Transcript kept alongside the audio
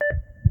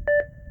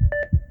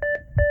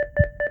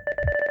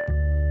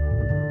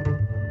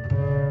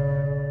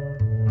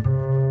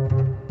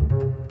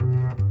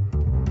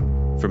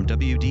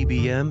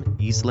AM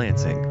East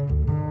Lansing.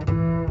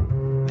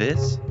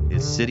 This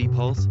is City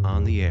Pulse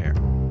on the Air.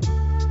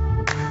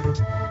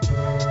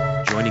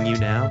 Joining you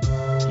now,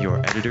 your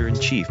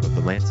editor-in-chief of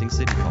the Lansing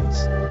City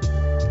Pulse,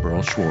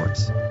 Burl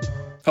Schwartz.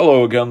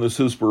 Hello again,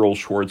 this is Burl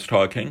Schwartz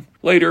talking.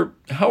 Later,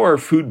 how are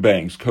food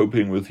banks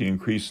coping with the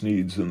increased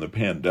needs in the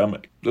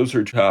pandemic? Those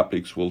are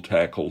topics we'll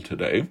tackle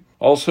today.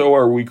 Also,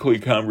 our weekly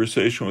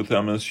conversation with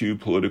MSU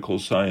political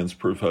science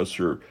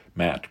professor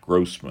Matt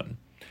Grossman.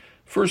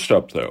 First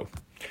up, though,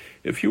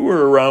 if you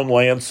were around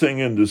Lansing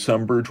in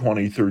December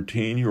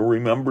 2013, you'll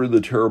remember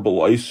the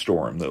terrible ice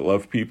storm that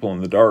left people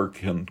in the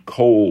dark and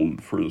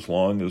cold for as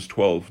long as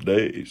 12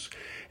 days.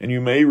 And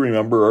you may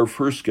remember our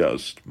first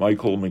guest,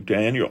 Michael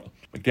McDaniel.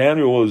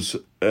 McDaniel is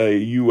a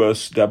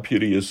U.S.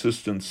 Deputy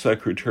Assistant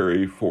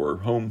Secretary for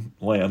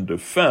Homeland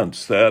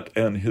Defense. That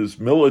and his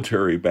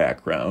military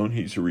background,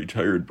 he's a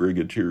retired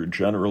Brigadier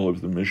General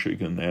of the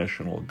Michigan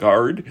National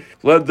Guard,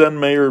 led then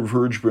Mayor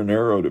Virg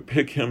Bernero to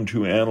pick him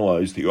to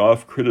analyze the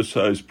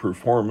oft-criticized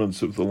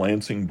performance of the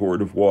Lansing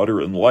Board of Water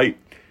and Light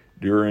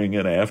during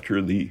and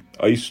after the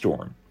ice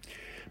storm.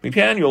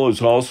 McDaniel is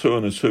also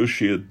an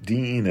Associate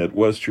Dean at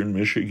Western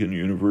Michigan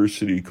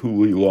University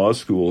Cooley Law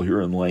School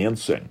here in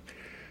Lansing.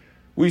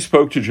 We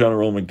spoke to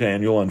General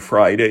McDaniel on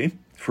Friday,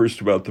 first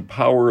about the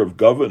power of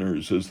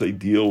governors as they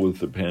deal with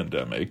the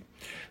pandemic,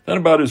 then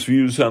about his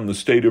views on the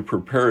state of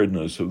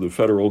preparedness of the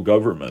federal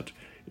government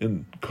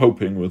in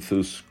coping with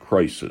this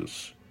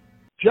crisis.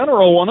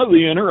 General, one of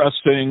the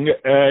interesting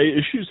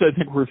issues I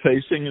think we're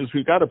facing is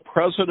we've got a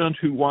president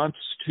who wants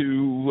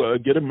to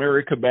get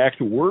America back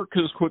to work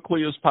as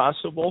quickly as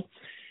possible,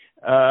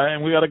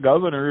 and we got a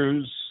governor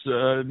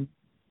who's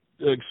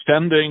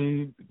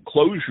extending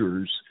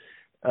closures.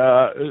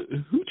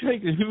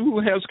 Who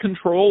has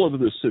control of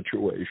this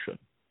situation?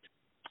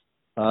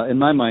 In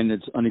my mind,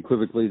 it's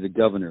unequivocally the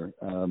governor.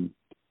 And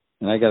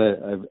I've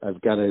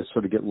got to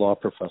sort of get law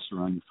professor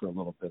on you for a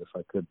little bit, if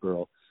I could,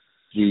 Burl.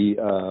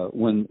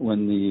 When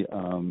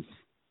the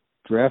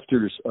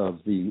drafters of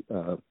the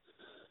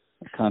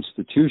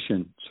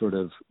Constitution sort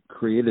of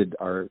created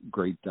our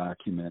great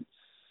document,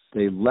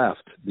 they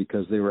left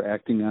because they were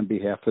acting on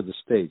behalf of the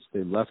states.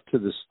 They left to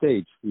the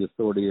states the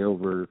authority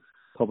over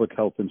public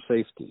health and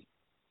safety.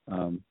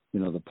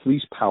 The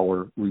police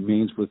power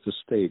remains with the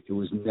state. It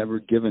was never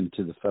given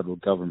to the federal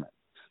government.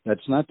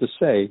 That's not to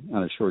say,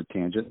 on a short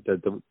tangent,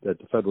 that the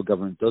federal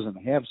government doesn't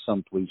have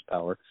some police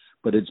power,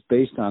 but it's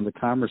based on the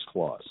Commerce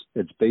Clause.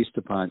 It's based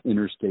upon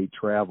interstate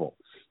travel.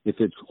 If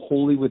it's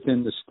wholly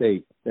within the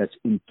state, that's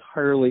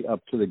entirely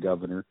up to the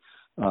governor.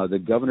 The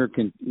governor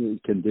can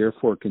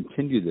therefore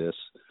continue this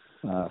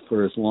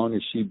for as long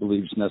as she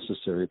believes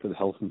necessary for the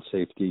health and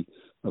safety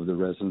of the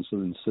residents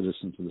and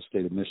citizens of the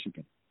state of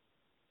Michigan.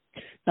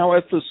 Now,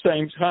 at the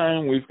same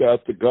time, we've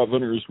got the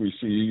governors. We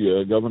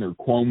see Governor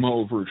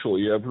Cuomo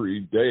virtually every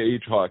day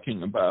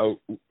talking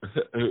about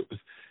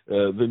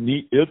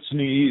its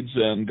needs,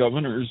 and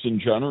governors in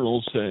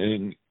general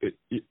saying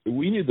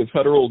we need the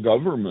federal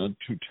government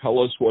to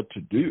tell us what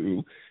to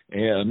do.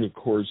 And, of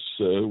course,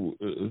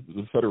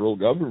 the federal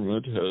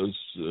government has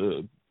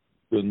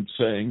been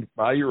saying,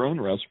 buy your own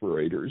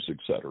respirators, et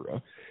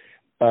cetera.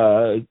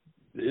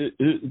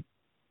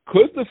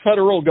 Could the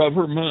federal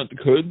government,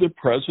 could the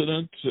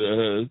president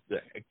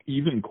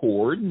even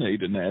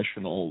coordinate a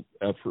national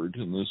effort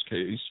in this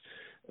case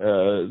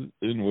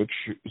in which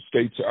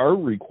states are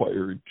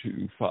required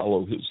to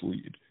follow his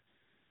lead?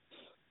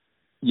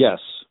 Yes.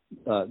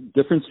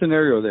 Different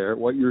scenario there.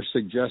 What you're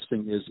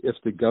suggesting is if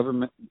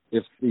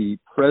the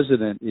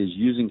president is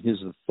using his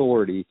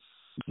authority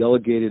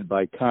delegated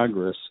by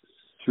Congress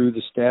through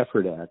the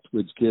Stafford Act,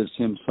 which gives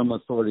him some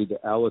authority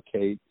to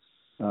allocate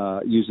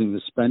using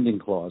the spending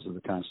clause of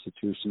the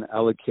Constitution,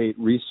 allocate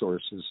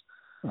resources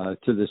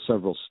to the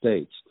several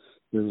states.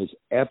 There is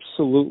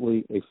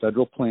absolutely a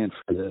federal plan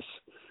for this.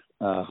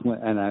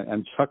 And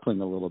I'm chuckling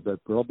a little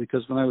bit, Burl,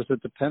 because when I was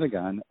at the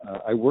Pentagon,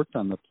 I worked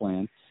on the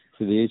plan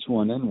for the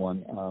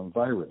H1N1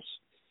 virus.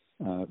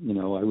 I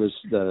was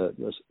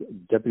the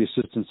Deputy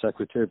Assistant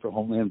Secretary for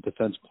Homeland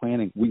Defense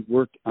Planning. We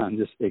worked on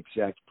this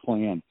exact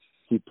plan.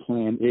 The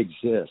plan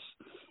exists.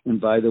 And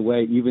by the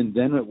way, even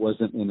then it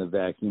wasn't in a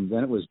vacuum.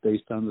 Then it was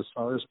based on the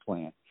SARS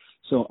plan.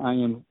 So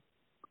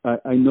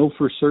I know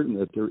for certain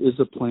that there is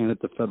a plan at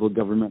the federal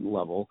government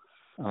level.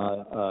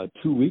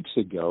 2 weeks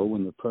ago,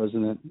 when the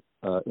president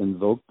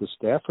invoked the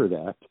Stafford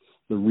Act,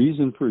 the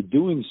reason for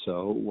doing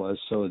so was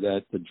so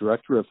that the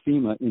director of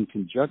FEMA, in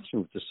conjunction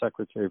with the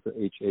secretary for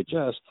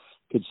HHS,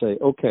 could say,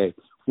 okay,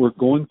 we're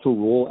going to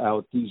roll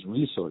out these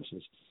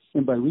resources.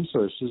 And by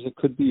resources, it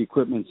could be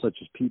equipment such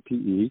as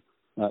PPE.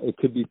 It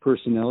could be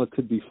personnel, it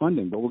could be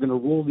funding, but we're going to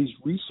roll these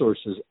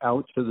resources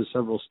out to the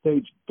several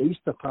states based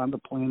upon the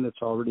plan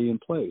that's already in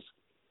place.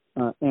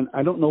 And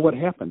I don't know what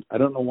happened. I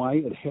don't know why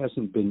it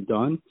hasn't been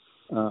done.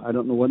 I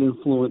don't know what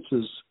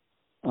influences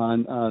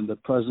on the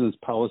president's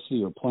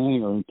policy or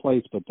planning are in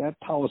place, but that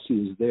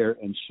policy is there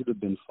and should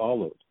have been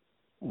followed.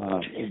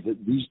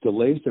 These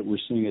delays that we're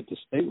seeing at the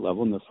state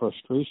level and the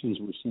frustrations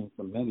we're seeing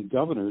from many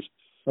governors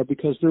are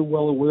because they're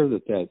well aware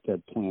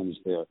that plan is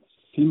there.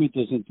 FEMA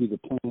doesn't do the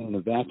plan in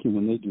a vacuum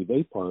when they do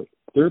their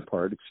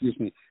part.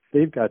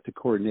 They've got to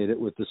coordinate it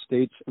with the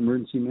state's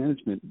emergency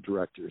management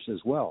directors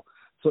as well.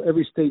 So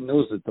every state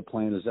knows that the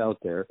plan is out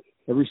there.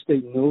 Every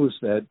state knows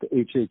that the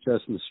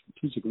HHS and the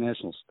Strategic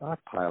National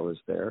Stockpile is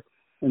there,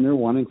 and they're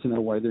wanting to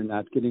know why they're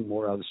not getting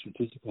more out of the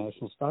Strategic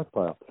National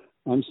Stockpile.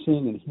 I'm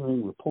seeing and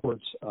hearing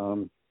reports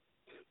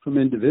from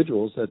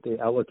individuals that they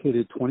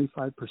allocated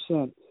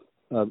 25%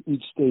 of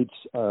each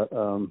state's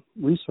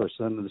resources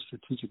under the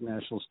Strategic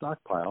National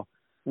Stockpile,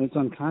 and it's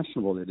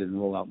unconscionable they didn't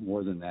roll out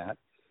more than that,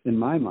 in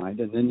my mind,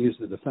 and then use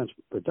the Defense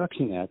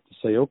Production Act to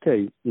say,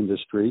 okay,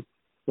 industry,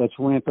 let's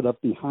ramp it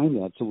up behind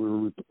that so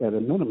we're, at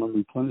a minimum,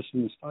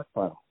 replenishing the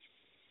stockpile.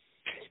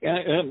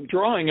 And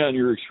drawing on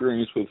your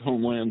experience with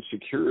Homeland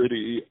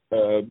Security,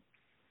 the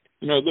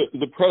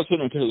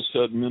president has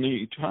said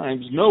many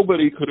times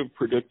nobody could have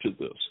predicted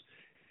this.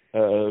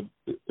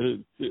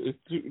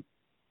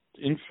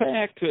 In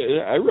fact,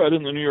 I read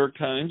in the New York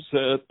Times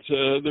that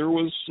there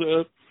was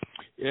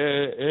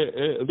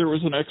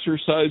an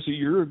exercise a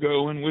year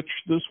ago in which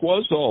this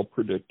was all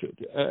predicted.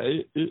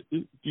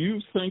 Do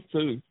you think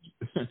the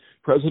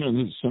president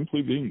is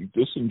simply being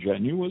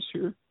disingenuous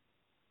here?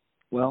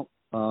 Well,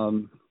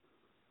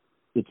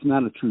 it's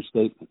not a true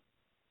statement.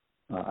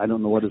 I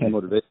don't know what his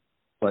motivation,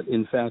 but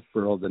in fact,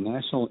 Burl, the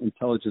National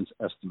Intelligence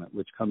Estimate,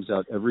 which comes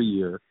out every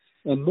year,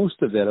 and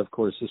most of that, of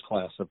course, is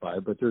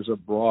classified, but there's a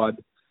broad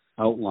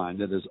outline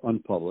that is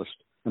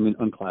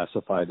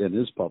unclassified and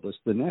is published.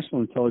 The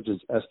National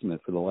Intelligence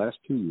Estimate for the last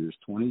 2 years,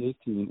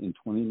 2018 and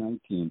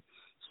 2019,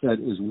 said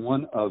is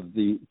one of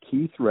the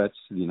key threats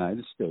to the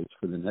United States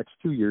for the next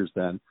 2 years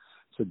then,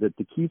 said that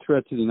the key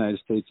threat to the United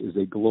States is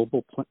a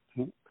global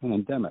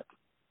pandemic,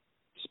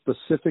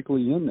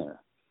 specifically in there.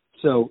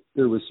 So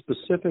there was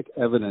specific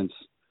evidence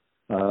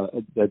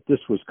that this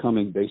was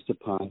coming based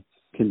upon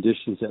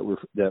conditions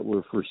that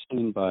were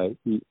foreseen by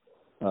the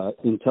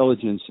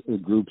intelligence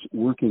groups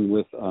working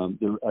with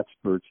their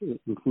experts,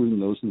 including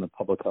those in the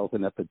public health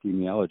and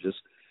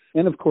epidemiologists.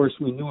 And of course,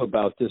 we knew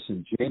about this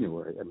in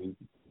January. I mean,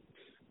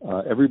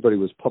 everybody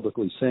was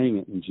publicly saying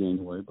it in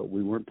January, but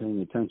we weren't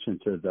paying attention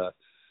to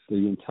the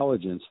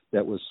intelligence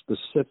that was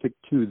specific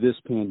to this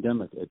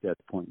pandemic at that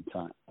point in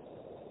time.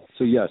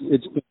 So yes,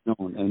 it's been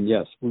known, and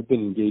yes, we've been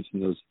engaged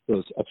in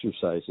those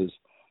exercises.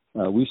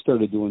 We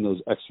started doing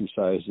those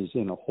exercises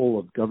in a whole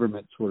of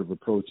government sort of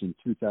approach in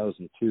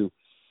 2002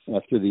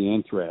 after the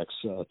anthrax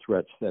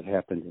threats that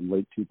happened in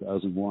late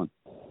 2001.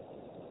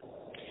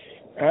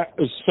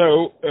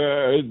 So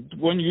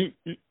when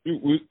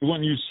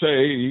you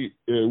say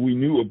we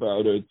knew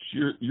about it,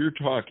 you're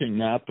talking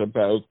not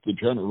about the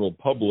general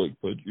public,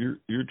 but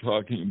you're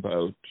talking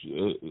about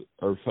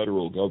our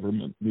federal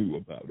government knew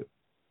about it.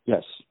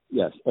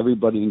 Yes,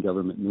 everybody in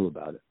government knew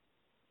about it.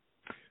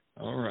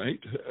 All right.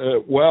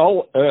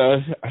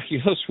 I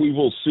guess we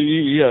will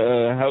see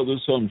how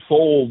this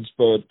unfolds,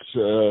 but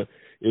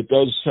it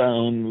does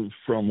sound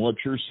from what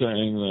you're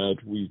saying that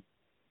we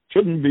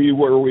shouldn't be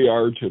where we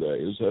are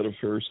today. Is that a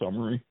fair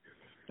summary?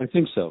 I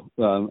think so.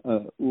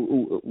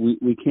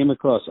 We came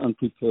across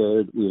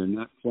unprepared. We are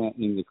not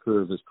flattening the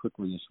curve as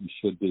quickly as we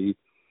should be,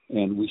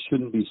 and we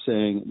shouldn't be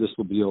saying this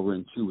will be over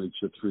in 2 weeks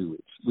or 3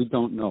 weeks. We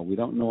don't know. We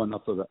don't know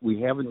enough of that. We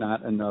have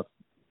not enough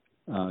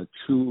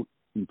true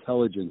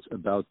intelligence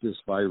about this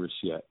virus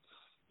yet.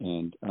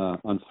 And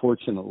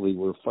unfortunately,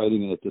 we're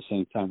fighting it at the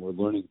same time we're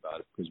learning about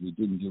it because we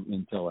didn't do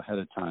intel ahead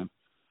of time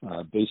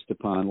based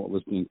upon what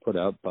was being put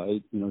out by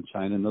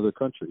China and other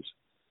countries.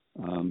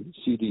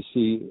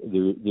 CDC,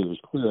 there was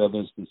clear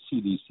evidence that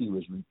CDC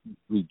was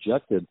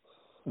rejected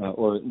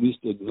or at least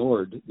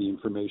ignored the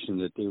information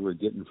that they were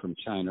getting from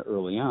China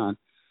early on.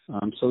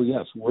 So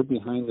yes, we're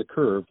behind the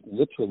curve,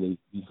 literally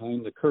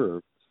behind the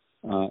curve,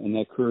 and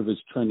that curve is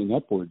trending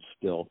upwards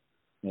still.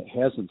 It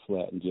hasn't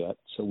flattened yet,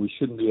 so we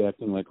shouldn't be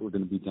acting like we're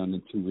going to be done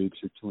in 2 weeks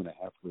or 2.5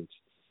 weeks.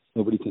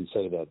 Nobody can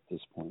say that at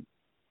this point.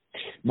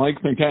 Mike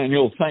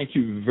McDaniel, thank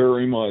you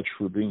very much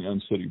for being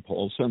on City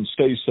Pulse, and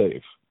stay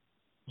safe.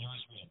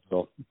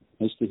 Well,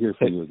 nice to hear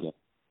from you again.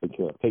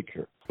 Take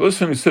care.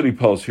 Listening to City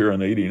Pulse here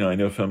on 89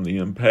 FM The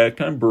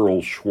Impact, I'm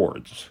Burl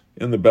Schwartz.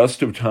 In the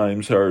best of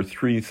times, our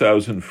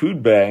 3,000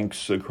 food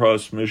banks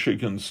across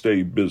Michigan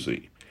stay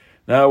busy.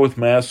 Now, with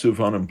massive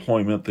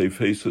unemployment, they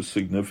face a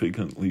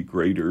significantly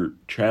greater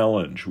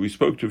challenge. We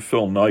spoke to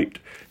Phil Knight,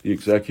 the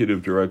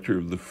executive director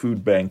of the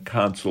Food Bank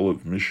Council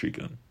of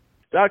Michigan.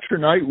 Dr.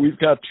 Knight, we've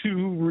got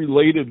two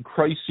related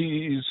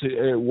crises.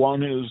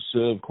 One is,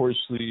 of course,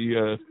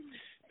 the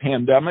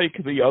pandemic.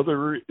 The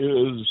other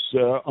is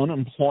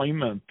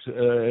unemployment.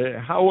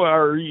 How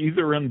are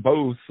either and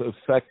both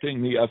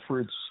affecting the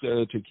efforts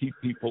to keep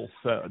people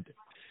fed?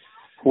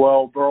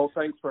 Well, Burl,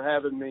 thanks for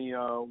having me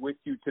with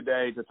you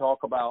today to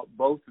talk about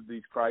both of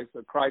these crises,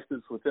 a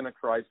crisis within a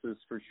crisis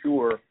for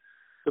sure.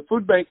 The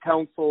Food Bank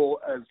Council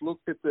has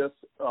looked at this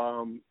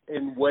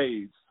in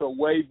waves. So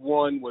wave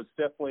one was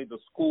definitely the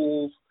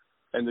schools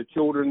and the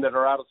children that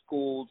are out of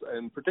schools,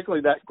 and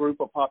particularly that group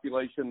of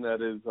population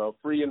that is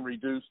free and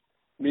reduced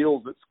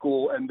meals at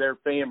school and their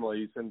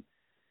families. And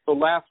So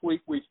last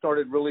week we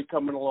started really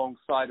coming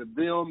alongside of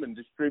them and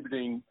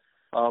distributing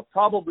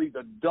probably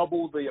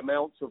double the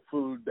amounts of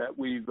food that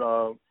we've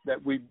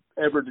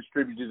ever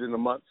distributed in a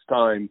month's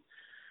time.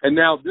 And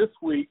now this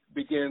week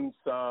begins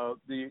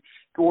the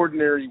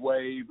extraordinary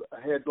wave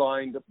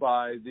headlined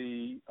by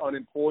the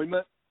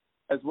unemployment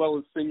as well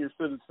as senior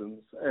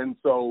citizens. And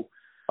so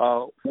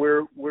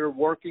we're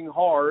working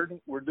hard.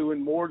 We're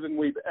doing more than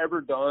we've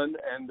ever done,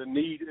 and the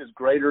need is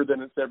greater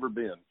than it's ever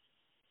been.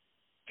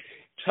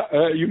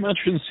 You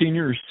mentioned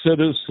senior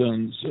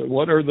citizens.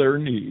 What are their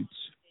needs?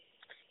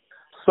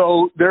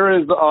 So there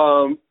is,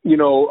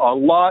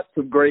 lots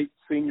of great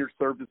senior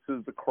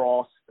services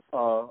across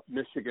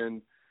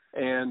Michigan,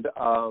 and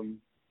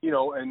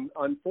and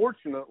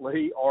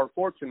unfortunately or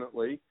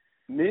fortunately,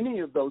 many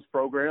of those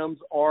programs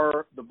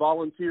are the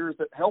volunteers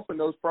that help in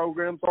those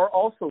programs are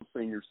also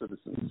senior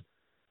citizens.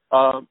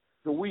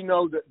 So we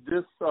know that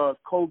this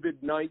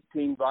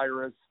COVID-19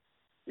 virus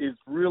is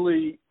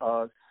really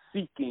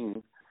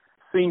seeking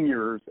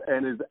seniors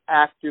and is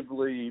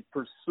actively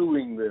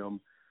pursuing them.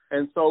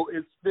 And so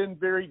it's been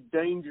very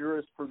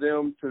dangerous for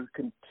them to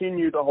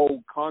continue to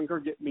hold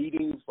congregate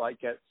meetings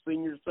like at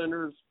senior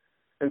centers.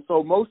 And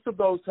so most of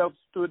those have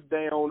stood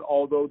down,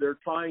 although they're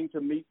trying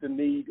to meet the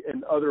need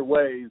in other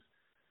ways.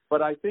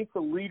 But I think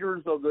the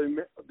leaders of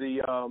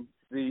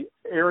the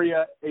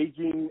area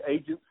aging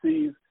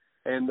agencies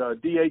and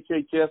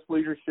DHHS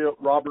leadership,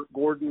 Robert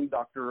Gordon,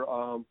 Dr.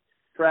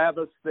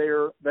 Travis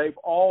there, they've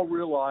all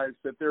realized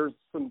that there's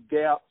some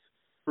gaps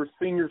for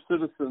senior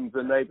citizens,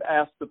 and they've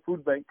asked the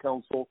Food Bank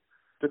Council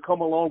to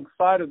come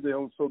alongside of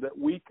them so that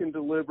we can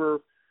deliver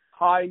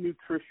high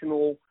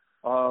nutritional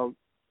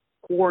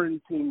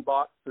quarantine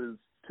boxes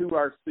to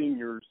our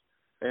seniors.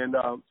 And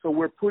so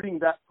we're putting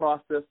that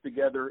process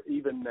together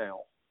even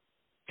now.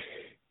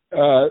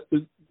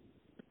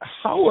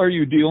 How are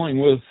you dealing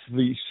with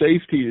the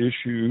safety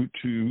issue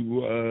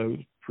to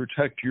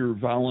protect your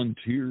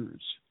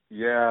volunteers?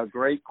 Yeah,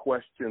 great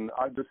question.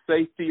 The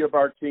safety of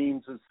our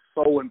teams is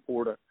so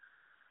important.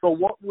 So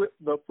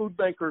the food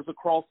bankers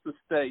across the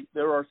state,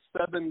 there are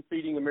 7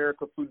 Feeding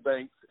America food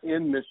banks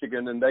in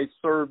Michigan, and they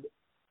serve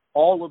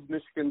all of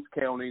Michigan's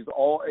counties,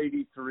 all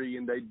 83,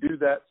 and they do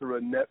that through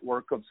a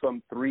network of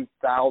some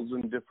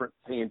 3,000 different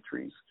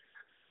pantries.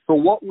 So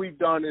what we've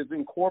done is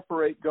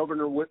incorporate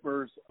Governor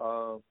Whitmer's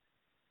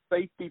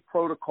safety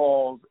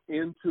protocols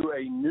into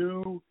a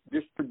new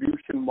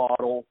distribution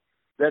model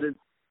that is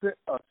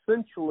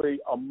essentially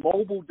a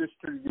mobile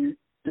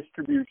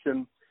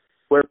distribution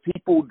where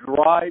people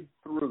drive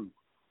through.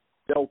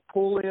 They'll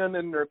pull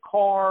in their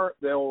car.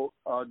 They'll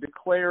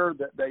declare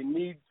that they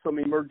need some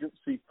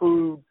emergency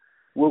food.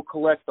 We'll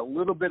collect a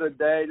little bit of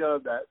data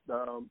that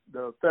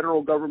the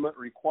federal government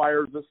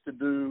requires us to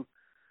do,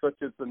 such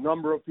as the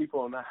number of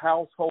people in the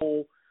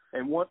household.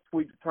 And once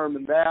we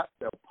determine that,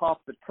 they'll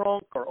pop the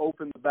trunk or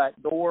open the back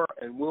door,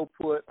 and we'll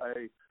put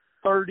a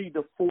 30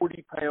 to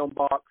 40 pound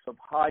box of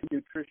high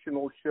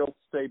nutritional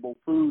shelf-stable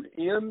food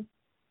in,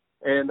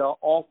 and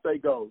off they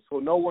go. So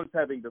no one's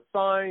having to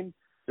sign.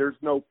 There's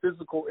no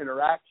physical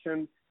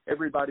interaction.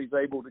 Everybody's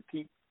able to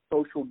keep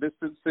social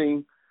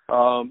distancing,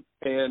 and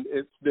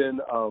it's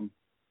been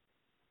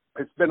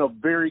a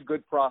very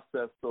good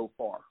process so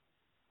far.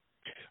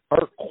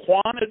 Are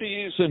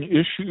quantities an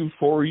issue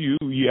for you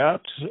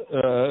yet?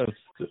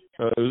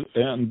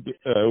 And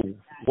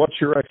what's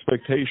your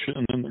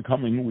expectation in the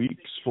coming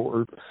weeks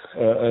for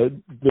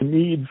the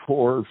need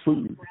for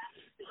food?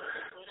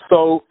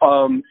 So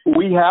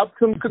we have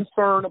some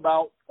concern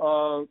about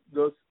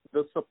the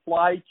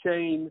supply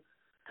chain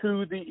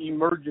to the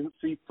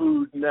emergency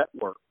food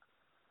network.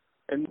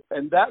 And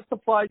that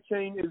supply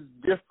chain is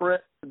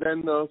different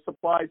than the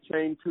supply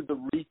chain to the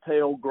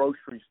retail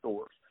grocery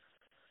stores.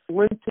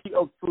 Plenty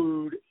of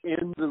food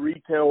in the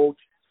retail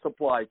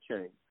supply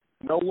chain.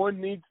 No one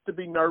needs to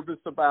be nervous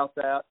about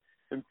that.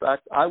 In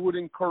fact, I would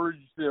encourage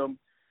them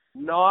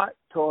not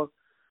to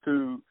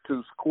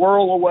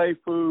squirrel away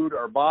food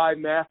or buy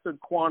massive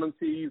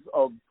quantities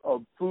of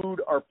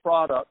food or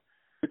product,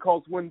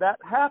 because when that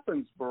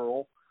happens,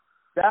 Burl,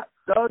 that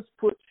does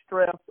put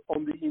stress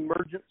on the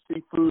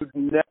emergency food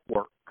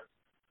network.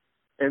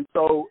 And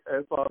so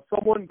if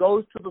someone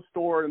goes to the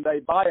store and they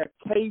buy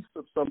a case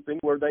of something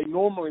where they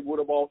normally would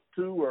have bought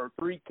 2 or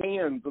 3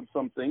 cans of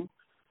something,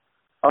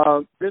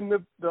 then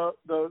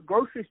the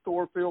grocery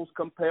store feels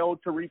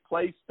compelled to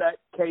replace that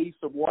case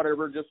of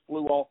whatever just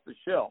flew off the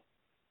shelf.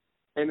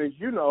 And as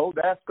you know,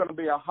 that's going to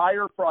be a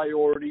higher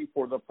priority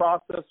for the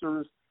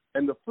processors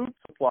and the food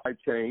supply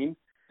chain.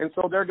 And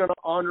so they're going to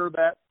honor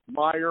that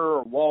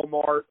Meijer or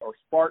Walmart or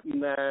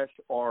Spartan-Nash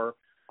or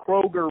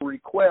Kroger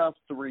request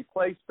to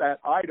replace that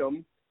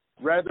item,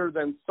 rather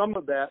than some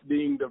of that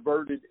being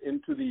diverted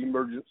into the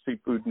emergency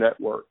food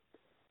network.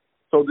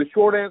 So the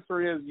short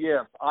answer is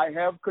yes, I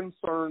have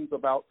concerns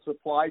about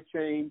supply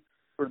chain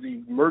for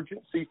the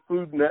emergency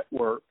food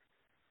network,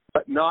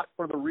 but not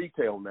for the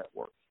retail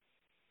network.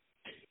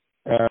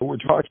 We're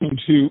talking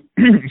to,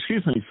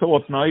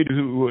 Philip Knight,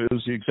 who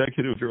is the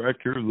executive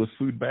director of the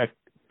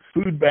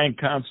Food Bank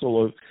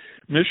Council of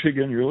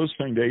Michigan. You're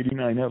listening to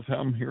 89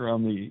 FM here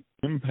on the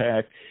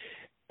Impact.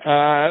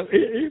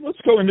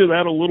 Let's go into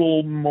that a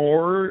little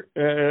more.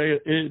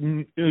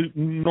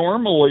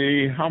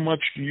 Normally, how much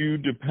do you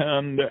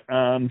depend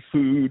on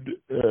food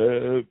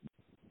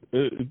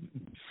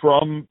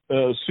from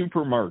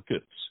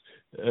supermarkets?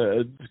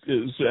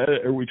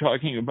 Are we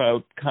talking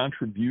about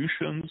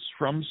contributions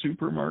from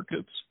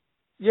supermarkets?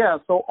 Yeah,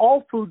 so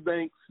all food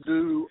banks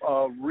do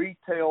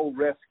retail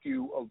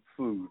rescue of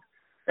food.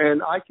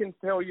 And I can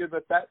tell you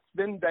that that's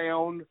been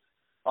down.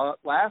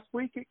 Last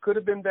week it could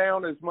have been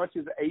down as much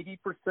as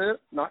 80%,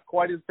 not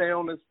quite as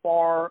down as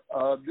far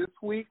this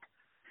week.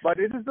 But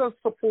it is a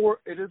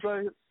support. It is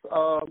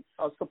a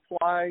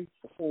supply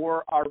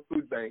for our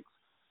food banks.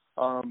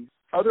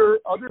 Other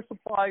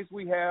supplies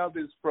we have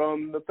is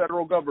from the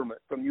federal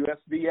government, from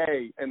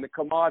USDA and the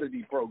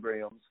commodity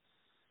programs.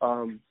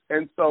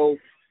 And so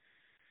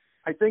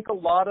I think a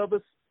lot of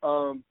us,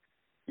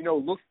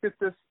 looked at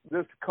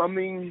this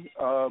coming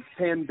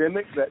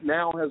pandemic that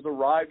now has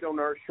arrived on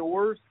our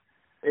shores,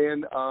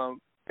 and I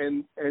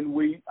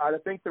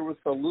think there was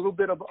a little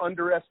bit of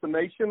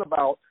underestimation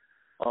about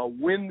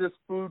when this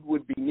food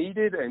would be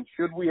needed and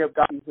should we have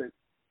gotten it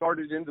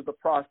started into the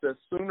process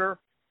sooner.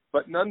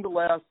 But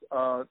nonetheless,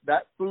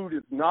 that food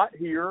is not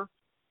here.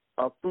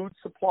 Food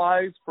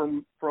supplies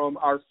from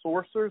our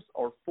sources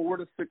are 4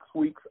 to 6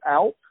 weeks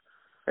out.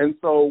 And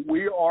so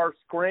we are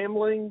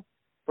scrambling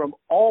from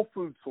all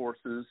food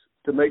sources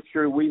to make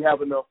sure we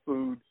have enough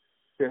food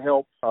to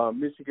help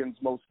Michigan's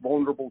most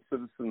vulnerable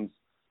citizens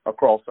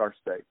across our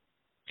state.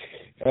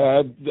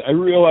 I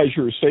realize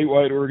you're a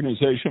statewide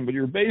organization, but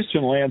you're based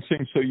in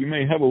Lansing, so you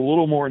may have a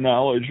little more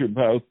knowledge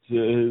about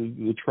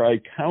the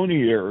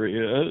Tri-County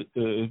area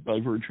by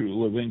virtue of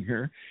living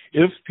here.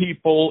 If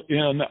people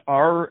in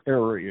our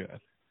area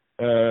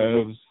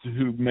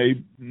who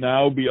may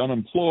now be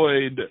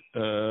unemployed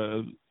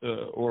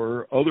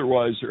or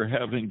otherwise are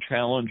having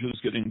challenges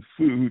getting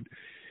food,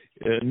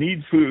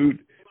 need food,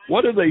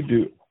 what do they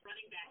do?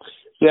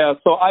 Yeah,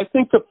 so I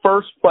think the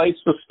first place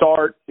to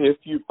start, if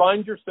you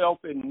find yourself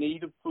in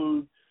need of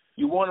food,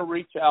 you want to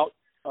reach out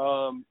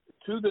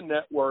to the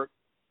network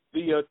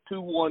via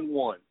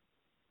 211.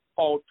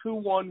 Call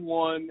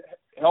 211,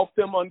 help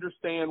them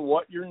understand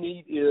what your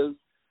need is,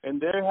 and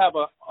they have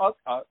a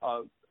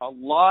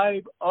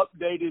live,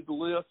 updated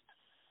list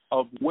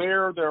of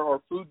where there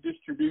are food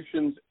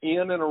distributions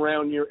in and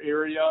around your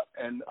area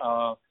and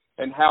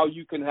how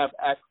you can have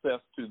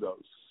access to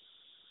those.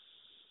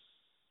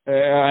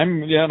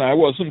 I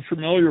wasn't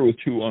familiar with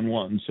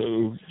 211,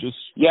 so just...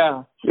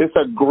 Yeah, it's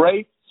a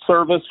great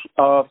service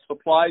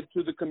supplied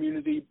to the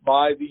community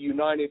by the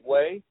United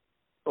Way.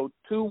 So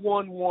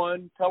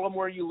 211, tell them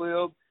where you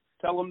live,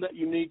 tell them that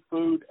you need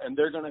food, and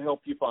they're going to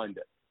help you find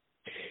it.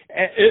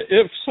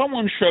 If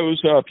someone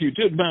shows up, you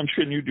did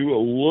mention you do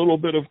a little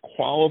bit of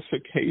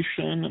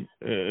qualification.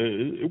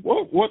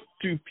 What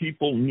do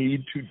people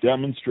need to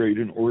demonstrate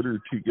in order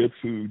to get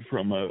food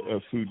from a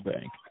food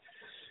bank?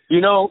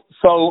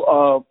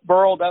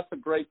 Burl, that's a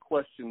great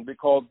question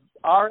because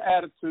our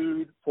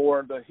attitude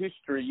for the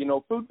history,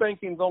 food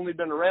banking's only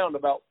been around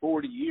about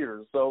 40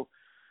 years, so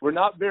we're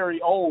not very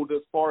old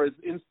as far as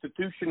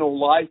institutional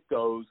life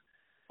goes.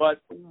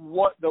 But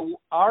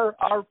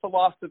our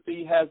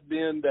philosophy has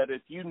been that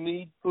if you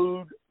need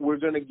food, we're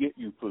going to get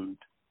you food.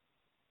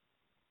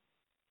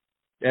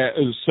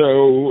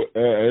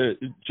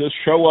 Just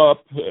show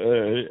up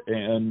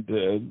and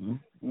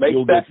make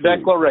that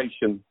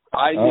declaration.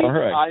 Right.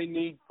 I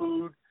need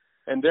food,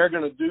 and they're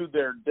going to do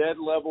their dead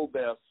level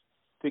best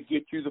to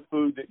get you the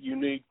food that you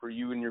need for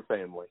you and your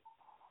family.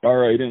 All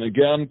right, and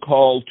again,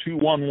 call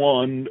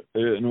 211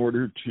 in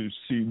order to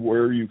see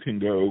where you can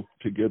go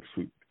to get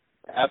food.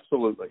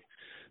 Absolutely.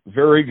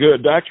 Very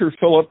good. Dr.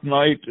 Philip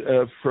Knight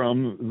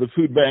from the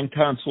Food Bank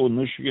Council of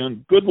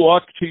Michigan, good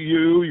luck to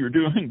you. You're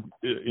doing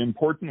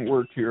important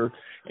work here,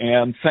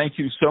 and thank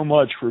you so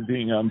much for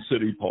being on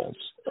City Pulse.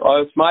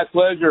 It's my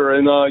pleasure,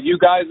 and you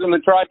guys in the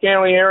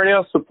Tri-County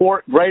area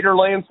support Greater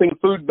Lansing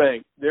Food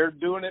Bank. They're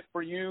doing it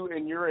for you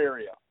in your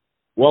area.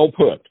 Well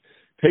put.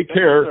 Take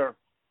care. Sir.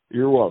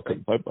 You're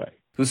welcome. Bye-bye.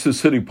 This is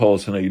City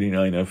Pulse on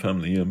 89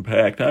 FM The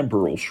Impact. I'm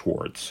Burl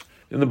Schwartz.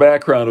 In the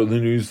background of the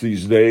news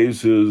these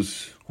days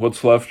is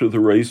what's left of the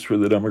race for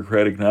the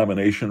Democratic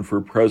nomination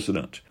for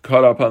president.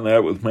 Caught up on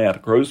that with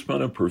Matt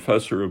Grossman, a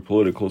professor of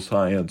political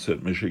science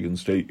at Michigan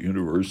State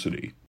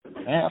University.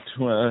 Matt,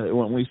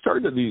 when we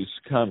started these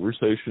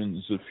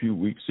conversations a few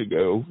weeks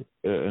ago,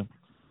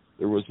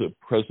 there was a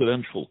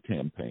presidential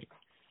campaign.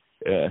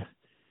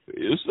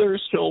 Is there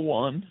still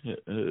one?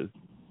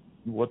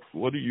 What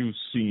are you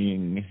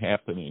seeing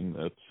happening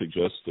that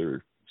suggests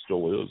there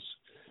still is?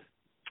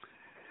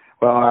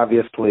 Well,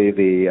 obviously,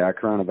 the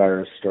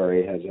coronavirus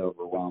story has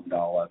overwhelmed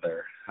all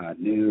other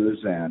news,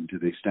 and to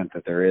the extent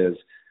that there is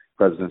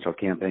presidential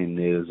campaign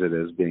news, it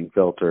is being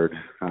filtered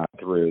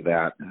through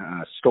that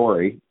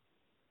story.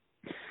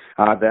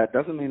 That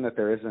doesn't mean that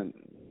there isn't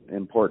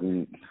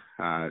important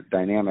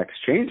dynamics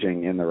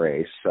changing in the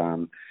race.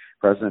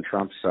 President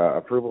Trump's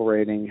approval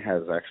rating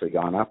has actually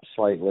gone up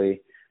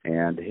slightly.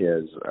 and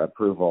his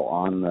approval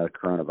on the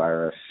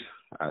coronavirus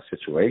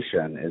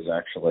situation is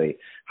actually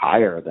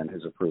higher than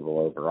his approval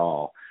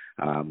overall,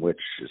 which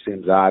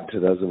seems odd to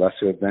those of us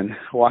who have been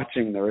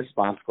watching the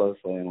response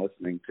closely and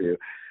listening to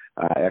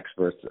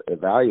experts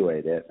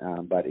evaluate it,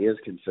 but is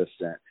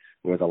consistent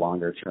with a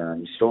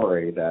longer-term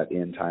story that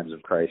in times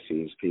of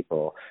crises,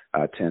 people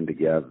tend to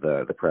give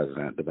the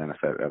president the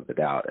benefit of the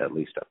doubt, at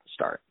least at the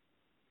start.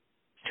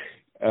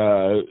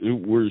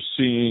 We're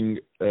seeing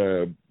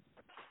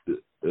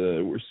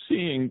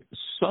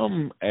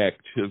some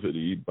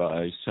activity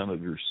by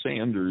Senator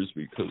Sanders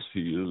because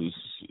he is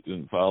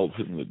involved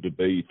in the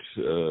debate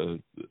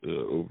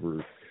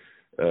over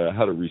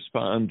how to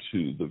respond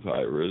to the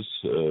virus.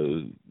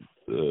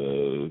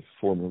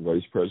 Former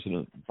Vice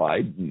President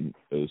Biden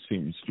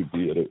seems to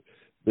be at a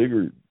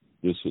bigger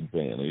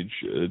disadvantage.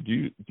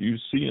 Do you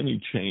see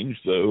any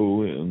change,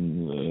 though,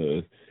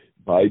 in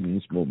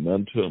Biden's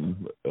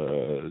momentum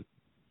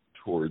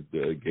toward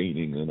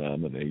gaining the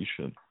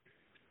nomination?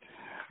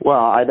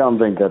 Well, I don't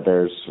think that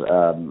there's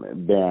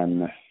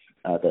been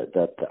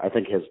that. I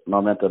think his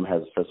momentum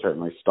has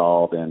certainly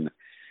stalled in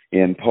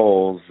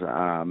polls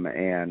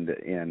and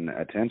in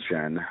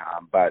attention,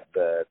 but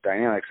the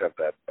dynamics of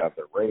the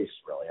race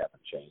really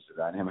haven't changed. The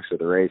dynamics of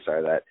the race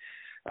are that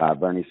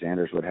Bernie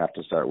Sanders would have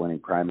to start winning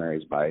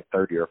primaries by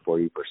 30 or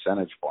 40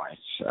 percentage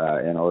points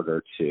in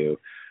order to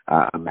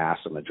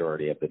amass a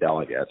majority of the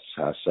delegates.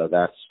 So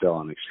that's still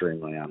an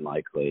extremely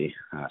unlikely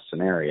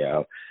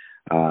scenario.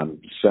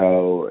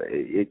 So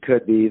it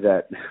could be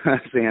that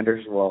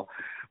Sanders will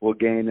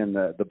gain in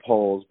the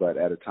polls, but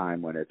at a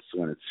time when it's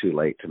too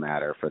late to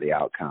matter for the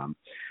outcome.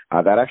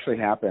 That actually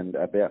happened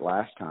a bit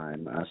last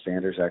time.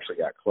 Sanders actually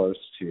got close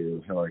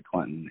to Hillary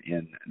Clinton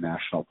in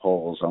national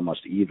polls,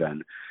 almost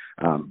even.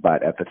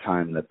 But at the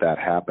time that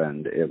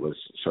happened, it was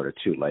sort of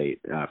too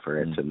late for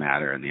it to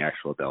matter in the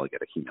actual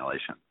delegate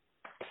accumulation.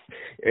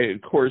 And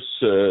of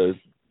course,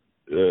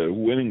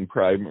 winning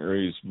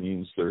primaries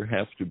means there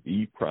have to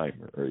be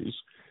primaries.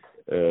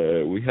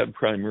 We had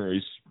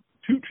primaries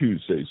 2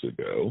 Tuesdays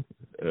ago.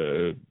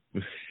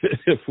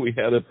 If we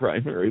had a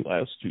primary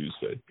last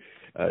Tuesday,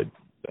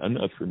 I'm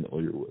not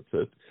familiar with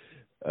it.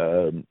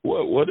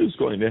 What is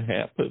going to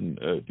happen,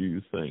 do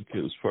you think,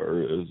 as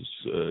far as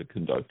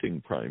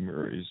conducting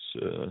primaries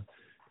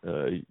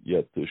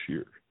yet this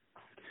year?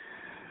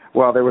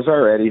 Well, there was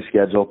already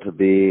scheduled to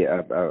be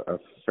a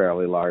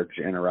fairly large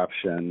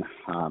interruption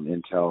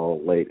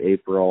until late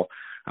April.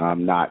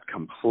 Not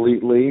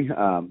completely,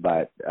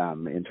 but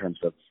in terms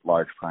of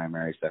large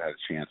primaries that had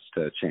a chance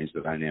to change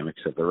the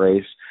dynamics of the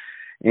race.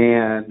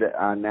 And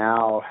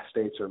now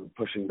states are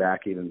pushing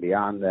back even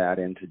beyond that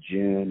into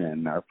June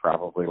and are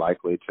probably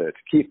likely to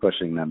keep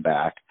pushing them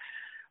back.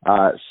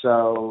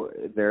 So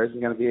there aren't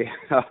going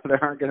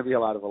to be a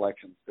lot of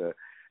elections to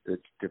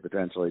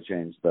potentially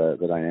change the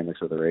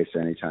dynamics of the race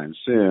anytime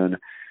soon.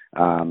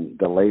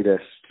 The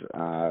latest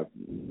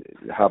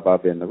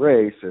hubbub in the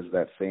race is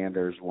that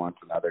Sanders wants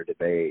another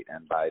debate,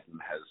 and Biden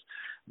has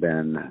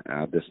been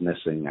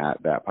dismissing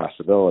that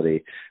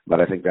possibility. But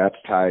I think that's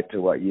tied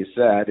to what you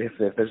said. If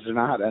there's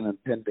not an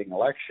impending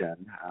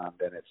election,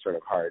 then it's sort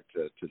of hard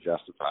to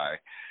justify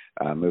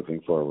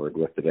moving forward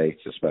with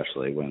debates,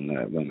 especially when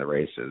the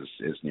race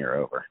is near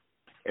over.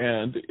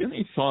 And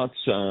any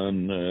thoughts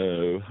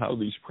on how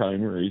these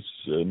primaries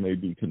may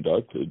be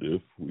conducted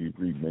if we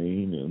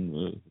remain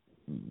in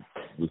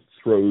the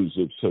throes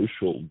of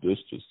social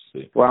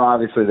distancing? Well,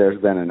 obviously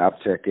there's been an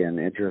uptick in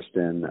interest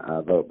in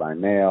vote by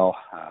mail,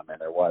 and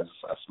there was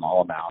a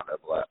small amount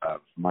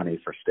of money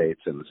for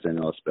states in the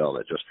stimulus bill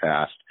that just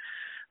passed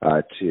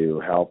to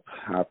help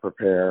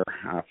prepare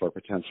for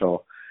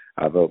potential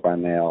vote by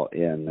mail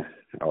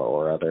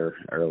or other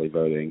early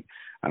voting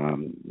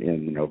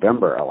in the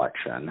November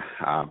election.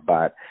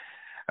 But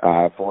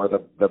for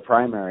the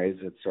primaries,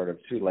 it's sort of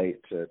too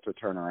late to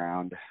turn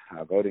around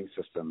voting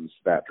systems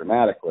that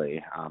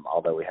dramatically,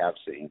 although we have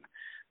seen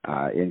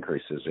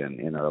increases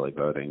in early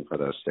voting for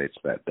those states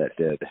that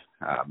did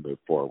move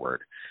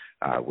forward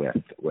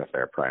with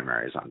their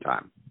primaries on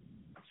time.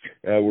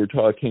 We're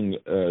talking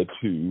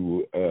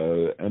to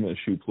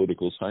MSU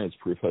political science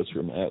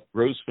professor Matt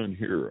Grossman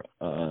here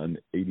on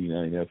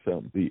 89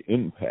 FM, The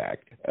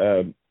Impact.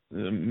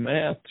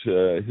 Matt,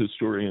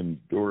 historian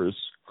Doris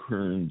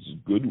Kearns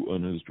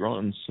Goodwin has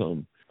drawn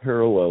some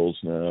parallels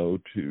now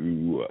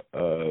to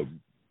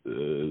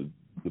the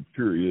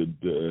period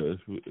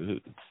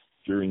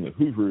during the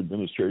Hoover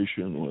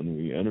administration when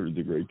we entered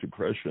the Great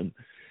Depression.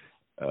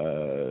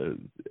 Do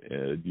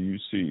you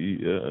see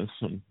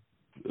some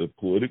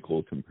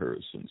political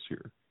comparisons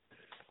here?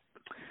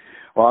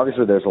 Well,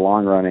 obviously there's a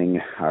long-running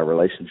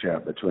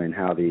relationship between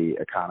how the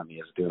economy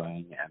is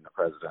doing and the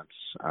president's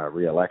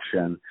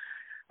reelection.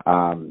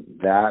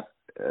 That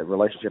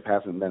relationship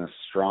hasn't been as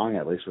strong,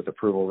 at least with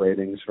approval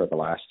ratings for the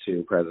last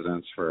 2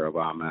 presidents, for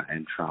Obama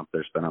and Trump.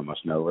 There's been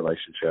almost no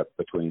relationship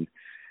between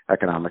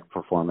economic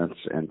performance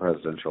and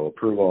presidential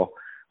approval.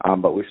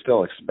 But we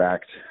still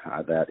expect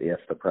that if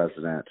the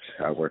president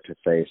were to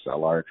face a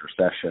large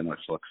recession, which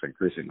looks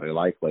increasingly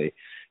likely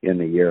in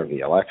the year of the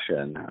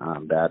election,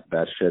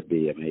 that should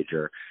be a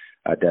major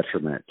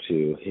detriment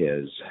to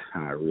his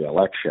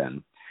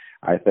reelection.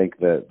 I think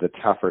the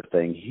tougher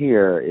thing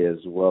here is,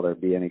 will there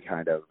be any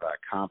kind of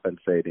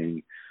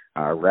compensating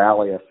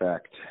rally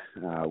effect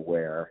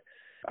where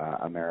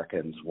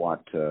Americans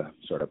want to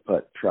sort of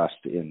put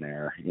trust in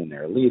their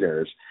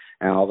leaders?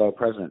 And although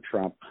President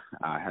Trump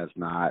has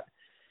not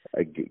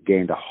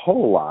gained a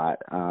whole lot,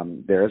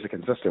 there is a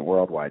consistent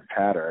worldwide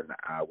pattern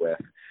with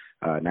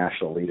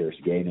national leaders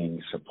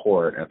gaining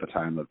support at the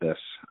time of this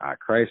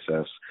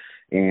crisis,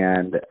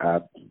 and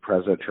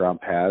President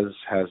Trump has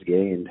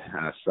gained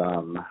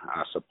some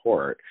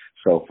support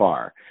so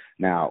far.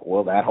 Now,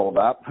 will that hold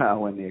up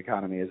when the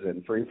economy is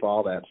in free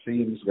fall? That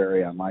seems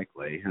very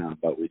unlikely,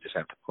 but we just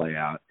have to play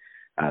out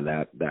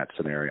that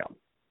scenario.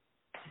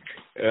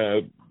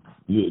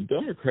 The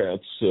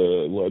Democrats,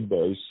 led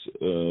by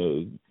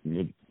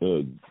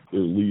their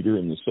leader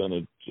in the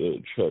Senate,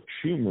 Chuck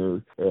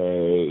Schumer,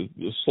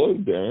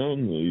 slowed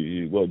down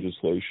the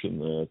legislation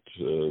that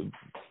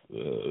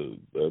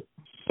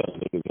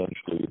Senate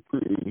eventually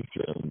approved.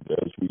 And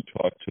as we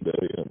talk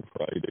today on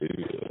Friday,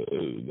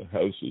 the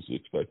House is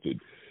expected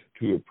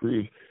to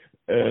approve.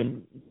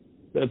 And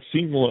that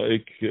seemed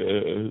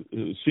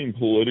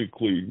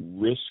politically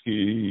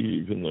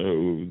risky, even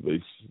though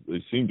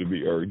they seem to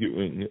be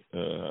arguing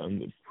on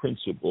the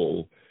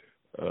principle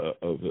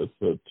of it.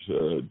 But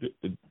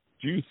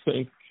do you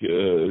think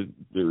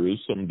there is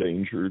some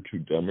danger to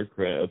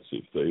Democrats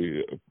if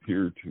they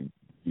appear to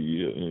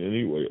be in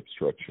any way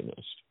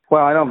obstructionist?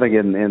 Well, I don't think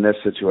in this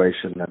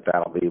situation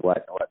that'll be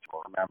what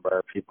we'll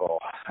remember. People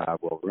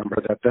will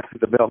remember that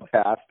the bill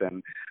passed,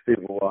 and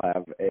people will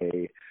have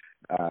a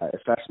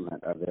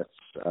assessment of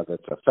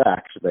its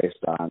effects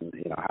based on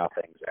how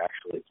things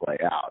actually play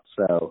out.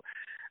 So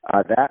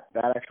that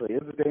actually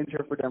is a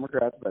danger for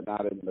Democrats, but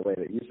not in the way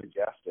that you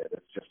suggested.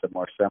 It's just a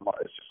more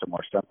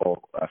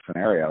simple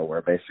scenario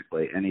where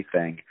basically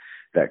anything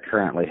that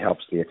currently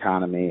helps the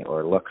economy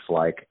or looks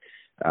like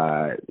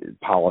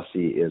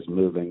policy is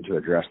moving to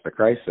address the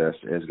crisis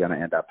is going to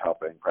end up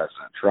helping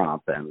President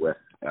Trump, and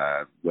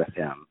with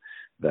him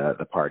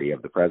the party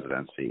of the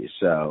presidency.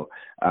 So,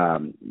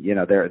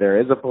 there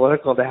is a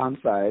political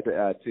downside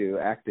to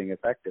acting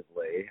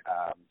effectively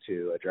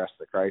to address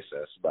the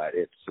crisis, but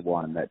it's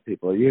one that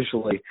people are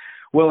usually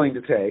willing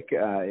to take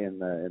in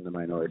the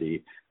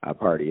minority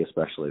party,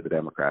 especially the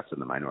Democrats in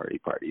the minority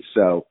party.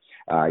 So,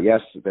 yes,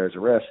 there's a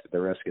risk.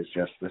 The risk is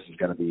just this is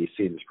going to be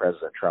seen as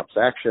President Trump's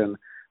action.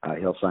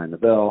 He'll sign the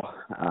bill.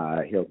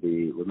 He'll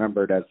be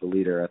remembered as the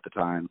leader at the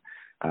time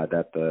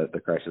that the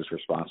crisis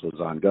response was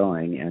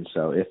ongoing. And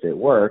so if it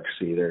works,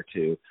 either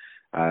to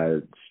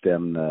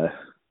stem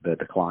the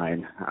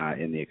decline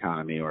in the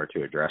economy or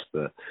to address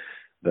the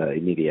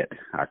immediate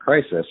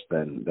crisis,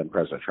 then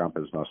President Trump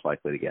is most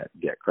likely to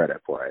get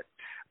credit for it.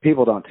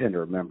 People don't tend to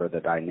remember the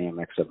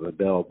dynamics of the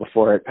bill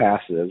before it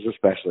passes,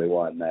 especially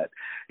one that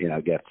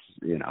gets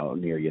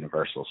near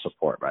universal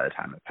support by the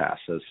time it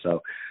passes.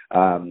 So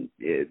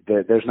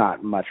there's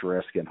not much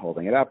risk in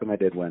holding it up, and they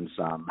did win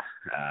some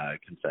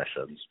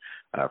concessions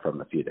from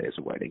the few days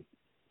of waiting.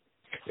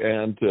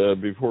 And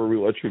before we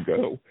let you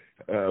go,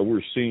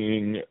 we're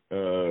seeing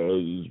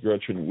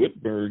Gretchen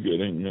Whitmer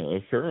getting a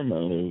fair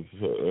amount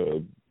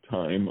of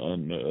time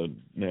on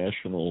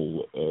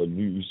national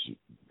news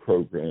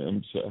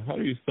programs. How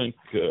do you think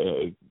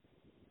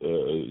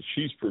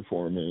she's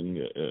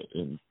performing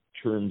in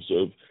terms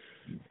of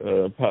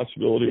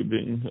possibility of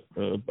being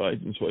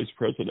Biden's vice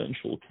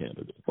presidential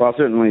candidate? Well,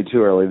 certainly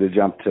too early to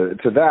jump to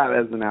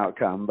that as an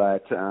outcome,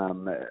 but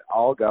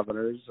all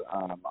governors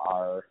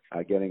are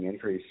getting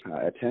increased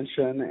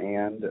attention,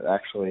 and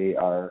actually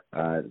are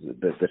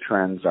the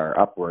trends are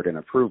upward in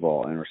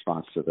approval in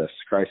response to this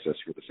crisis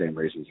for the same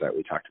reasons that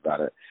we talked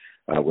about it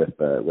with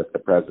the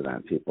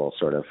president. People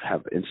sort of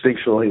have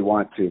instinctually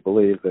want to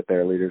believe that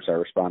their leaders are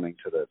responding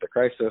to the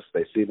crisis.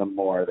 They see them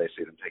more, they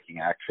see them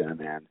taking action,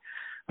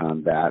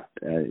 and that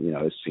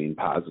is seen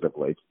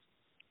positively.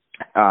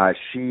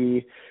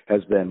 She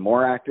has been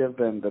more active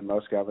than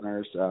most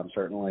governors,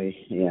 certainly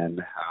on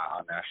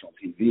national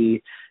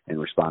TV, in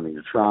responding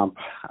to Trump,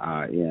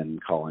 in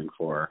calling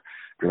for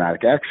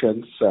dramatic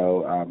action.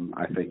 So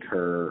I think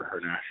her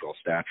national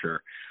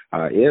stature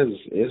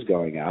is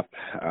going up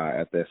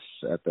at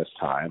this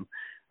time.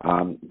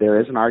 There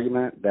is an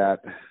argument that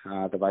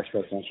the vice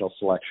presidential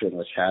selection,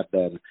 which had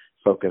been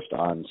focused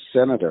on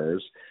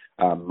senators,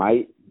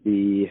 might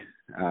be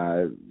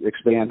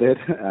expanded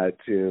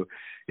to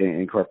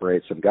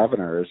incorporate some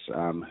governors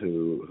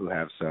who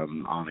have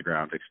some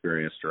on-the-ground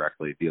experience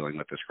directly dealing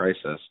with this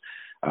crisis.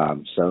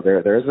 So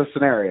there is a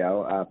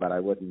scenario, but I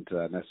wouldn't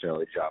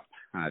necessarily jump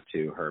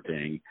to her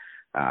being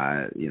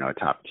a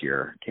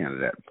top-tier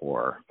candidate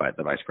for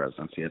the vice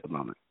presidency at the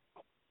moment.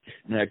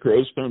 Nat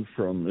Grossman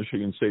from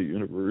Michigan State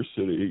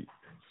University.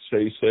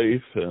 Stay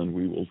safe, and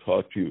we will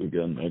talk to you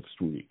again next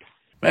week.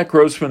 Matt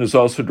Grossman is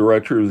also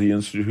director of the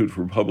Institute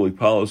for Public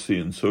Policy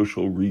and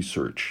Social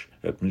Research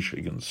at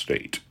Michigan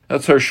State.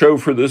 That's our show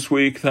for this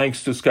week.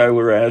 Thanks to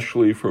Skylar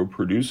Ashley for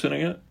producing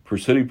it. For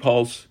City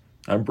Pulse,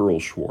 I'm Burl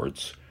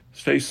Schwartz.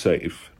 Stay safe.